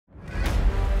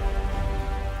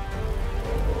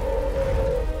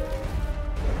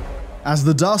As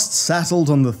the dust settled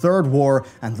on the Third War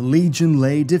and the Legion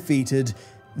lay defeated,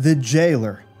 the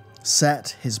Jailer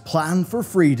set his plan for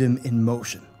freedom in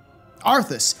motion.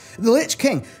 Arthas, the Lich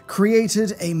King,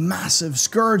 created a massive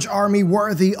scourge army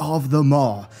worthy of the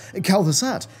Maw.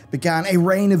 Kel'Thuzad began a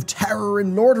reign of terror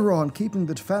in Lordaeron, keeping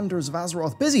the defenders of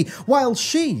Azeroth busy, while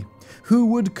she, who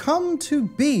would come to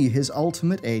be his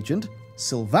ultimate agent,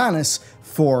 Sylvanas,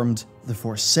 formed the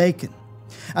Forsaken.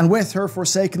 And with her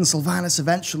Forsaken, Sylvanas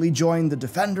eventually joined the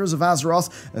Defenders of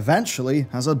Azeroth, eventually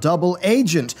as a double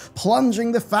agent,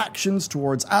 plunging the factions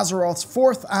towards Azeroth's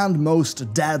fourth and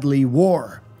most deadly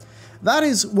war. That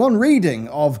is one reading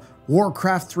of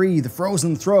Warcraft 3, The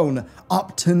Frozen Throne,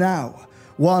 up to now.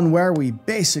 One where we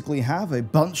basically have a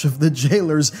bunch of the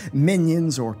Jailer's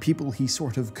minions, or people he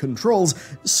sort of controls,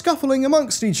 scuffling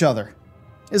amongst each other.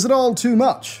 Is it all too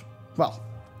much? Well,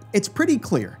 it's pretty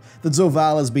clear that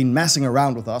Zovaal has been messing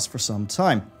around with us for some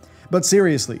time. But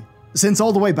seriously, since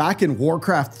all the way back in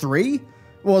Warcraft 3?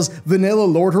 Was vanilla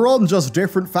Lordaeron just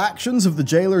different factions of the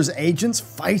Jailer's agents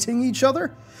fighting each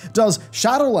other? Does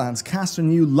Shadowlands cast a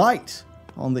new light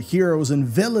on the heroes and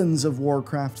villains of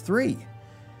Warcraft 3?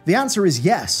 The answer is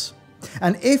yes.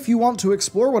 And if you want to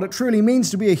explore what it truly means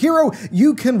to be a hero,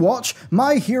 you can watch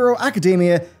My Hero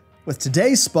Academia with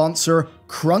today's sponsor,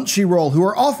 Crunchyroll, who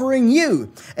are offering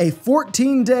you a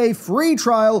 14-day free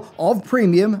trial of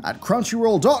Premium at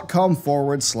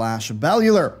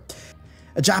crunchyroll.com/Bellular.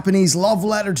 A Japanese love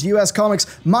letter to US comics,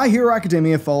 My Hero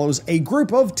Academia follows a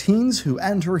group of teens who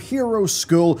enter hero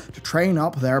school to train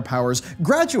up their powers,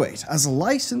 graduate as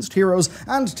licensed heroes,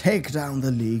 and take down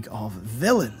the League of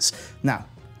Villains. Now,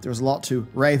 there's a lot to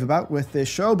rave about with this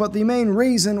show, but the main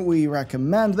reason we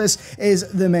recommend this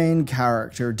is the main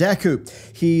character, Deku.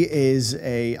 He is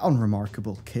an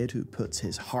unremarkable kid who puts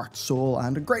his heart, soul,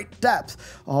 and a great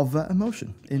depth of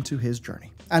emotion into his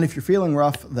journey. And if you're feeling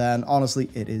rough, then honestly,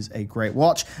 it is a great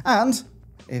watch. And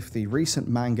if the recent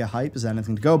manga hype is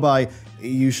anything to go by,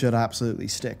 you should absolutely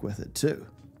stick with it too.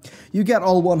 You get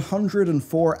all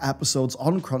 104 episodes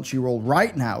on Crunchyroll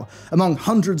right now, among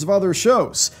hundreds of other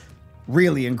shows.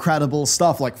 Really incredible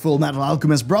stuff like Full Metal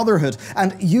Alchemist Brotherhood,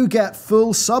 and you get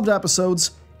full subbed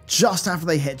episodes just after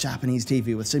they hit Japanese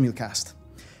TV with simulcast.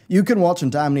 You can watch on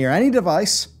damn near any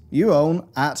device you own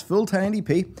at full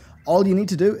 1080p. All you need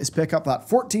to do is pick up that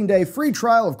 14-day free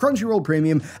trial of Crunchyroll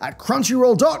Premium at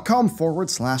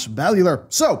crunchyroll.com/Bellular.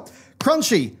 So,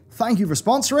 Crunchy, thank you for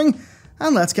sponsoring,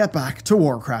 and let's get back to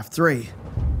Warcraft 3.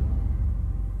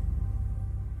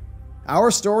 Our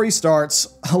story starts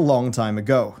a long time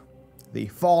ago. The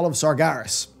fall of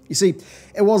Sargeras. You see,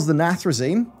 it was the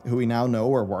Nathrezim, who we now know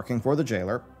were working for the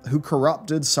Jailer, who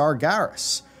corrupted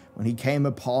Sargeras when he came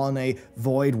upon a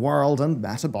void world and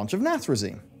met a bunch of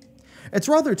Nathrezim. It's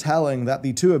rather telling that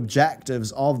the two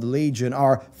objectives of the Legion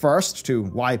are, first, to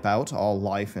wipe out all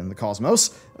life in the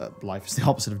cosmos, life is the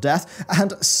opposite of death,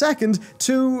 and second,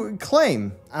 to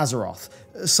claim Azeroth,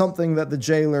 something that the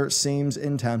Jailer seems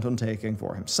intent on taking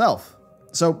for himself.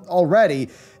 So already,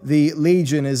 the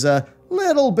Legion is a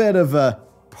little bit of a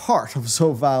part of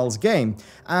Zovaal's game,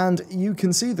 and you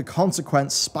can see the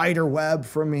consequent spiderweb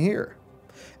from here.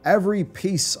 Every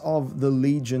piece of the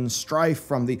Legion strife,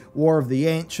 from the War of the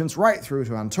Ancients right through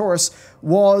to Antorus,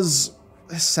 was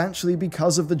essentially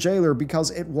because of the Jailer,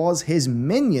 because it was his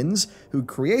minions who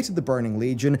created the Burning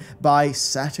Legion by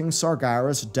setting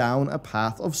Sargeras down a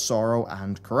path of sorrow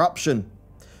and corruption.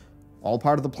 All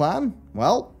part of the plan?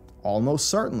 Well, almost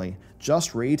certainly.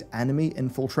 Just read Enemy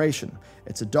Infiltration.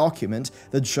 It's a document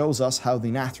that shows us how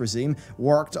the Nathrezim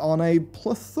worked on a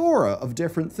plethora of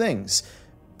different things.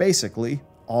 Basically,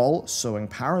 all sowing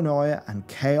paranoia and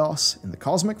chaos in the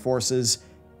cosmic forces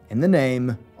in the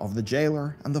name of the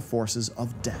Jailer and the forces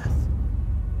of death.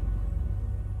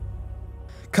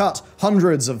 Cut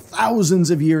hundreds of thousands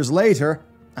of years later,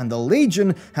 and the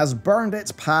Legion has burned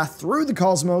its path through the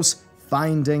cosmos,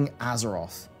 finding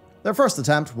Azeroth. Their first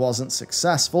attempt wasn't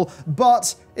successful,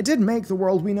 but it did make the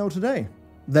world we know today.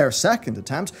 Their second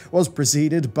attempt was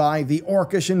preceded by the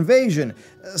Orcish invasion,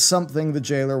 something the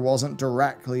Jailer wasn't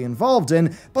directly involved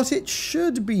in, but it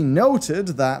should be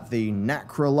noted that the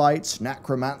Necrolites,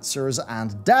 Necromancers,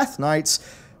 and Death Knights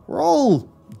were all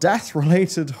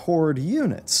death-related Horde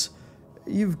units.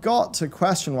 You've got to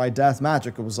question why death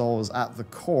magic was always at the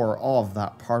core of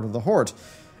that part of the Horde.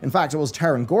 In fact, it was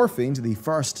Terran Gorfind, the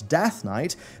first Death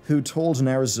Knight, who told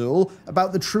Ner'zhul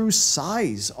about the true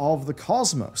size of the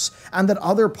cosmos, and that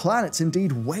other planets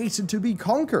indeed waited to be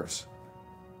conquered.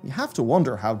 You have to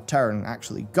wonder how Terran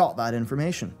actually got that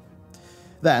information.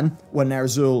 Then, when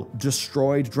Ner'zhul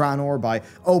destroyed Draenor by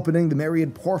opening the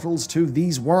myriad portals to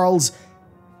these worlds,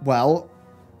 well,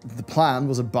 the plan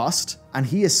was a bust, and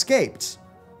he escaped.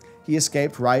 He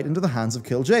escaped right into the hands of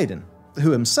Kil'jaeden,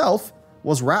 who himself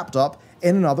was wrapped up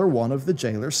in another one of the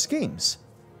jailer's schemes,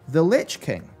 the Lich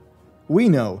King. We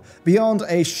know, beyond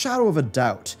a shadow of a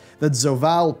doubt, that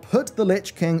Zovaal put the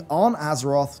Lich King on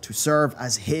Azeroth to serve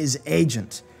as his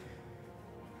agent.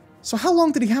 So how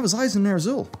long did he have his eyes on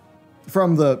Ner'zhul?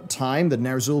 From the time that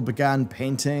Ner'zhul began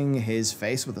painting his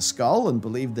face with a skull and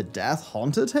believed that death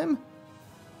haunted him?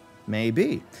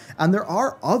 Maybe. And there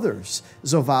are others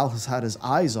Zovaal has had his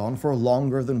eyes on for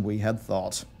longer than we had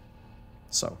thought.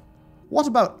 So, what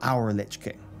about our Lich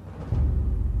King?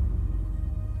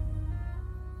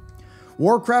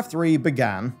 Warcraft 3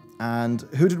 began, and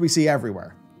who did we see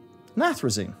everywhere?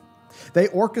 Nathrezim. They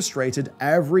orchestrated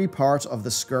every part of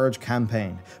the Scourge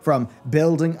campaign, from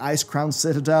building Icecrown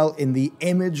Citadel in the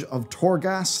image of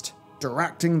Torghast,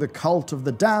 directing the Cult of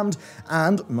the Damned,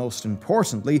 and, most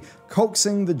importantly,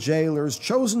 coaxing the Jailer's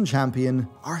chosen champion,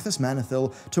 Arthas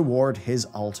Menethil, toward his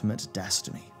ultimate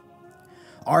destiny.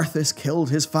 Arthas killed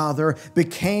his father,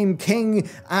 became king,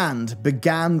 and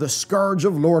began the Scourge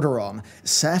of Lordaeron,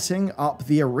 setting up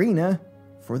the arena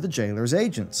for the Jailer's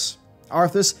agents.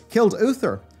 Arthas killed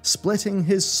Uther, splitting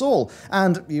his soul,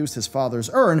 and used his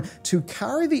father's urn to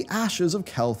carry the ashes of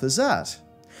Kel'Thuzad.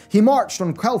 He marched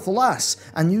on Quel'Thalas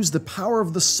and used the power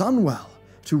of the Sunwell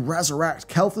to resurrect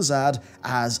Kel'Thuzad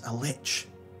as a Lich.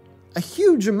 A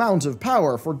huge amount of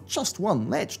power for just one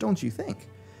Lich, don't you think?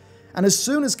 And as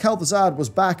soon as Kel'Thuzad was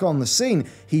back on the scene,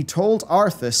 he told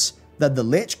Arthas that the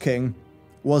Lich King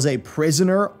was a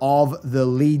prisoner of the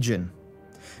Legion.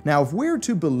 Now, if we're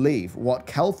to believe what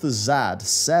Kel'Thuzad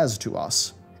says to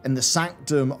us in the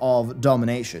Sanctum of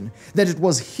Domination, that it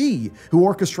was he who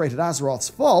orchestrated Azeroth's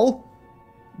fall,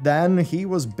 then he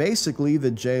was basically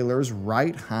the Jailer's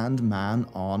right-hand man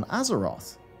on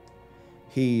Azeroth.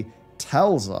 He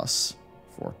tells us,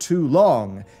 for too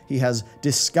long, he has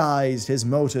disguised his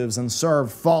motives and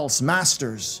served false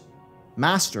masters.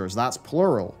 Masters, that's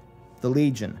plural. The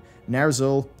Legion,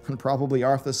 Ner'zhul, and probably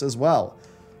Arthas as well.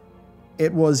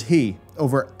 It was he,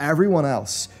 over everyone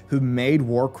else, who made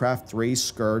Warcraft 3's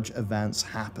Scourge events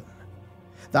happen.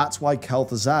 That's why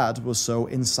Kel'Thuzad was so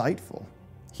insightful.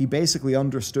 He basically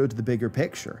understood the bigger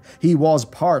picture. He was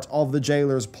part of the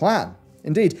Jailer's plan.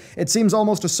 Indeed, it seems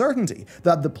almost a certainty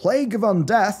that the Plague of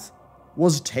Undeath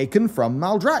was taken from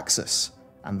Maldraxxus,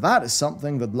 and that is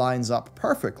something that lines up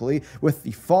perfectly with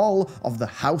the fall of the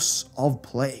House of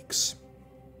Plagues.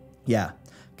 Yeah,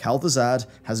 Kel'Thuzad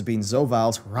has been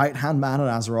Zovaal's right-hand man on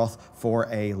Azeroth for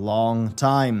a long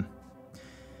time.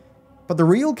 But the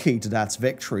real key to Dat's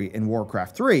victory in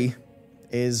Warcraft 3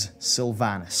 is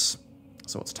Sylvanas.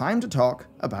 So it's time to talk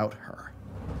about her.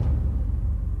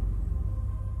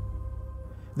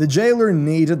 The Jailer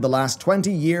needed the last 20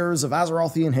 years of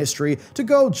Azerothian history to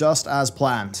go just as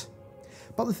planned.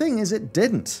 But the thing is, it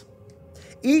didn't.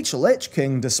 Each Lich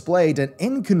King displayed an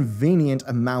inconvenient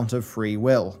amount of free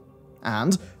will.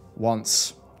 And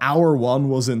once Hour 1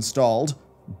 was installed,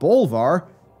 Bolvar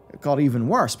got even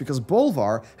worse, because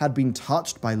Bolvar had been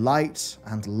touched by light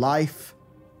and life.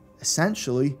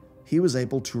 Essentially, he was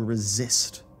able to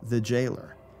resist the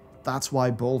Jailer. That's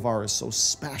why Bolvar is so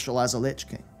special as a Lich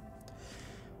King.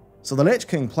 So the Lich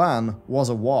King plan was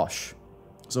a wash.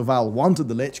 Zovaal wanted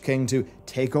the Lich King to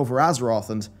take over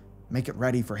Azeroth and make it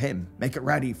ready for him, make it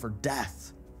ready for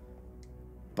death.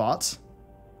 But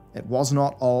it was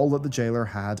not all that the Jailer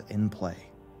had in play.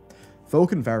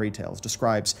 Folk and Fairy Tales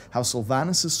describes how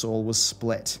Sylvanas' soul was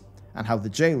split, and how the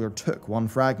Jailer took one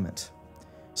fragment.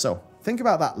 So think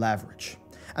about that leverage,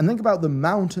 and think about the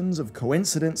mountains of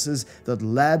coincidences that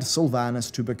led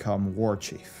Sylvanas to become War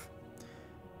Chief.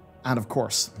 And of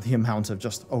course, the amount of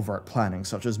just overt planning,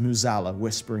 such as Muzala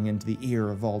whispering into the ear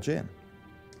of Vol'jin.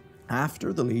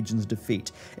 After the Legion's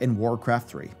defeat in Warcraft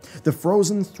 3, the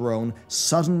Frozen Throne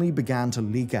suddenly began to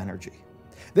leak energy.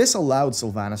 This allowed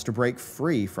Sylvanas to break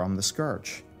free from the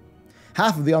Scourge.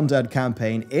 Half of the Undead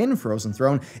campaign in Frozen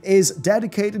Throne is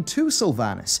dedicated to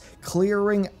Sylvanas,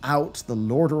 clearing out the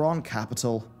Lordaeron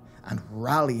capital and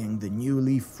rallying the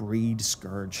newly freed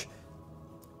Scourge.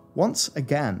 Once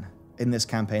again, in this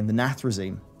campaign, the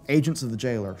Nathrezim, agents of the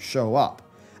Jailer, show up,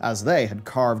 as they had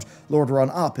carved Lordaeron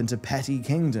up into petty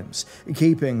kingdoms,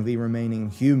 keeping the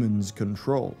remaining humans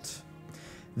controlled.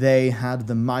 They had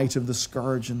the might of the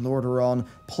Scourge in Lordaeron,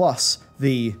 plus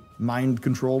the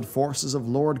mind-controlled forces of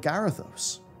Lord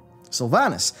Garithos.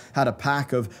 Sylvanas had a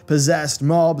pack of possessed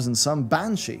mobs and some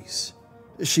banshees.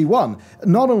 She won.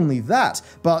 Not only that,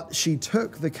 but she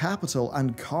took the capital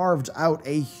and carved out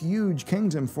a huge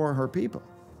kingdom for her people.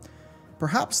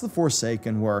 Perhaps the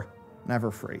Forsaken were never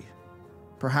free.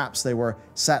 Perhaps they were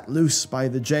set loose by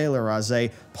the jailer as a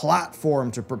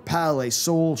platform to propel a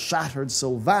soul-shattered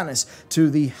Sylvanas to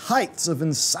the heights of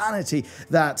insanity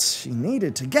that she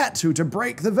needed to get to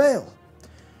break the veil.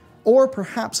 Or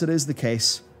perhaps it is the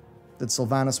case that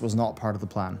Sylvanas was not part of the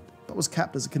plan, but was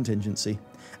kept as a contingency,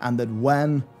 and that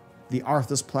when the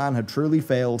Arthas plan had truly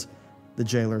failed, the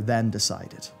jailer then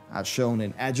decided, as shown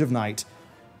in Edge of Night,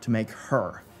 to make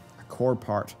her a core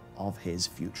part of his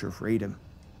future freedom.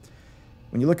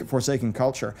 When you look at Forsaken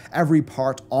culture, every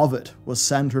part of it was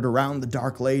centered around the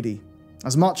Dark Lady,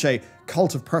 as much a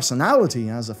cult of personality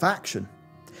as a faction.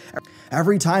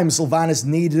 Every time Sylvanas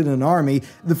needed an army,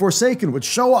 the Forsaken would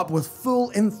show up with full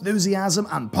enthusiasm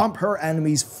and pump her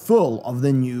enemies full of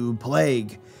the new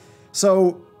plague.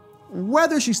 So,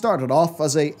 whether she started off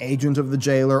as an agent of the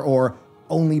jailer or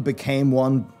only became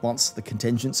one once the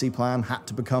contingency plan had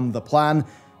to become the plan,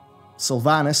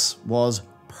 Sylvanas was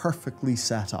perfectly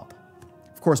set up.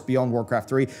 Of course, beyond Warcraft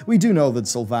 3, we do know that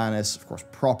Sylvanas, of course,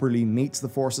 properly meets the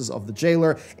forces of the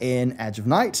jailer in Edge of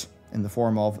Night, in the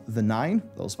form of the Nine,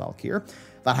 those Valkyr.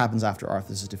 That happens after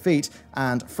Arthas' defeat,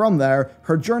 and from there,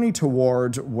 her journey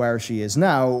toward where she is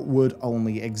now would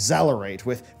only accelerate,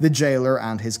 with the jailer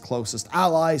and his closest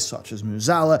allies, such as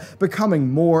Muzala,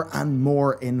 becoming more and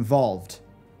more involved.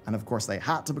 And of course, they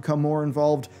had to become more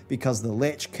involved because the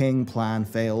Lich King plan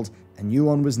failed, a new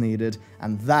one was needed,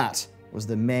 and that was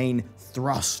the main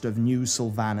thrust of New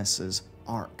Sylvanas'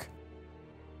 arc.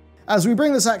 As we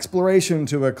bring this exploration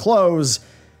to a close,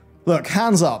 look,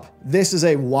 hands up, this is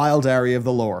a wild area of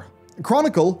the lore.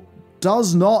 Chronicle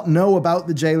does not know about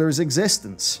the jailer's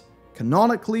existence.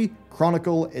 Canonically,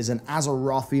 Chronicle is an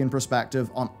Azerothian perspective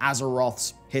on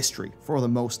Azeroth's history, for the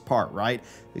most part, right?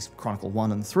 At least Chronicle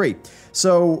 1 and 3.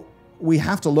 So we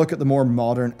have to look at the more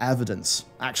modern evidence,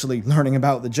 actually learning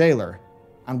about the jailer,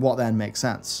 and what then makes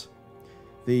sense.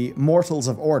 The mortals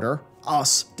of Order,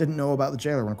 us, didn't know about the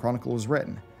jailer when Chronicle was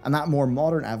written, and that more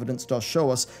modern evidence does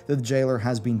show us that the jailer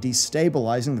has been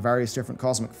destabilizing the various different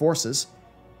cosmic forces,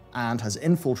 and has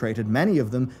infiltrated many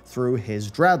of them through his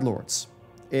dreadlords.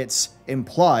 It's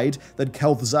implied that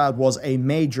Kel'Thuzad was a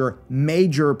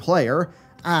major player,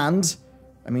 and,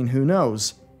 I mean, who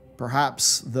knows,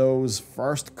 perhaps those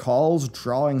first calls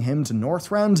drawing him to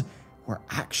Northrend were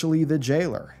actually the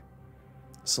jailer.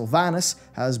 Sylvanas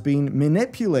has been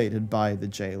manipulated by the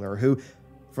jailer, who,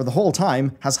 for the whole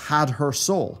time, has had her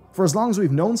soul. For as long as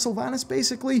we've known Sylvanas,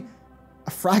 basically,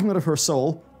 a fragment of her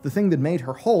soul, the thing that made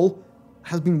her whole,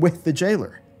 has been with the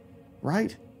jailer,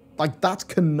 right? Like, that's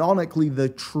canonically the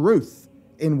truth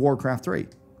in Warcraft 3.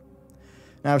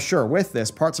 Now, sure, with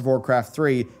this, parts of Warcraft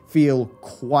 3 feel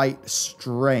quite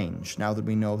strange now that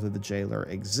we know that the jailer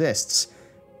exists.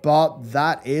 But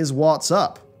that is what's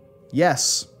up.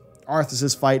 Yes, Arthas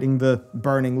is fighting the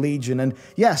Burning Legion, and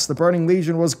yes, the Burning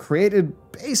Legion was created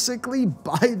basically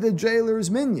by the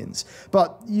jailer's minions.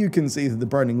 But you can see that the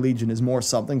Burning Legion is more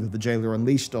something that the jailer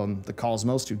unleashed on the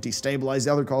cosmos to destabilize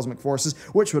the other cosmic forces,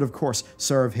 which would of course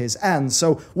serve his ends.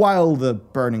 So while the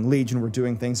Burning Legion were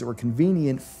doing things that were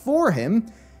convenient for him,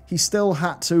 he still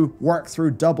had to work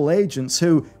through double agents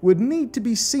who would need to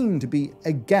be seen to be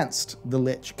against the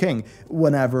Lich King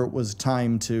whenever it was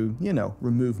time to, you know,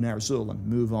 remove Ner'zhul and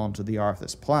move on to the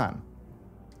Arthas plan.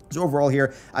 So overall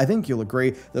here, I think you'll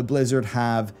agree that Blizzard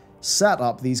have set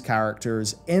up these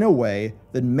characters in a way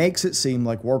that makes it seem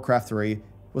like Warcraft 3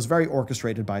 was very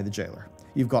orchestrated by the jailer.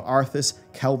 You've got Arthas,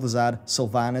 Kel'Thuzad,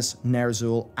 Sylvanas,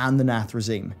 Ner'zhul, and the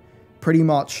Nathrezim. Pretty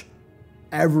much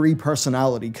every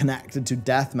personality connected to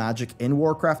death magic in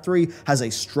Warcraft 3 has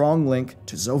a strong link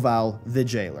to Zovaal the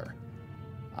Jailer.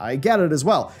 I get it as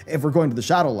well. If we're going to the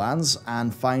Shadowlands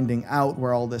and finding out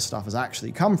where all this stuff has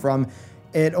actually come from,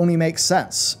 it only makes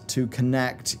sense to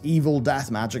connect evil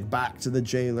death magic back to the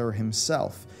Jailer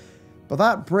himself. But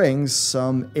that brings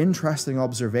some interesting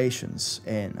observations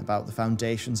in about the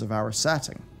foundations of our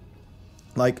setting.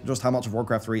 Like just how much of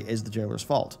Warcraft 3 is the Jailer's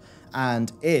fault,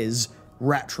 and is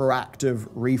retroactive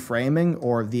reframing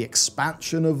or the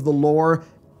expansion of the lore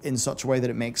in such a way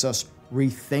that it makes us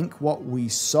rethink what we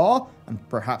saw, and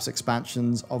perhaps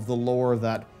expansions of the lore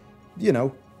that, you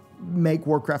know, make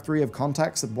Warcraft 3 have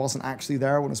context that wasn't actually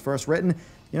there when it was first written.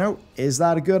 You know, is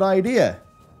that a good idea?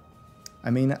 I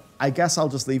mean, I guess I'll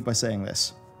just leave by saying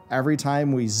this. Every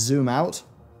time we zoom out,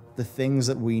 the things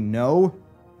that we know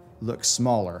look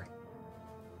smaller.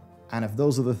 And if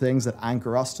those are the things that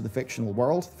anchor us to the fictional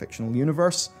world, the fictional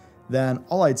universe, then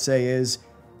all I'd say is,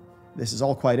 this is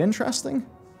all quite interesting,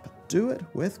 but do it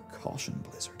with caution,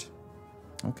 Blizzard.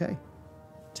 Okay,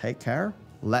 take care,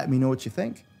 let me know what you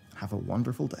think, have a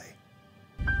wonderful day.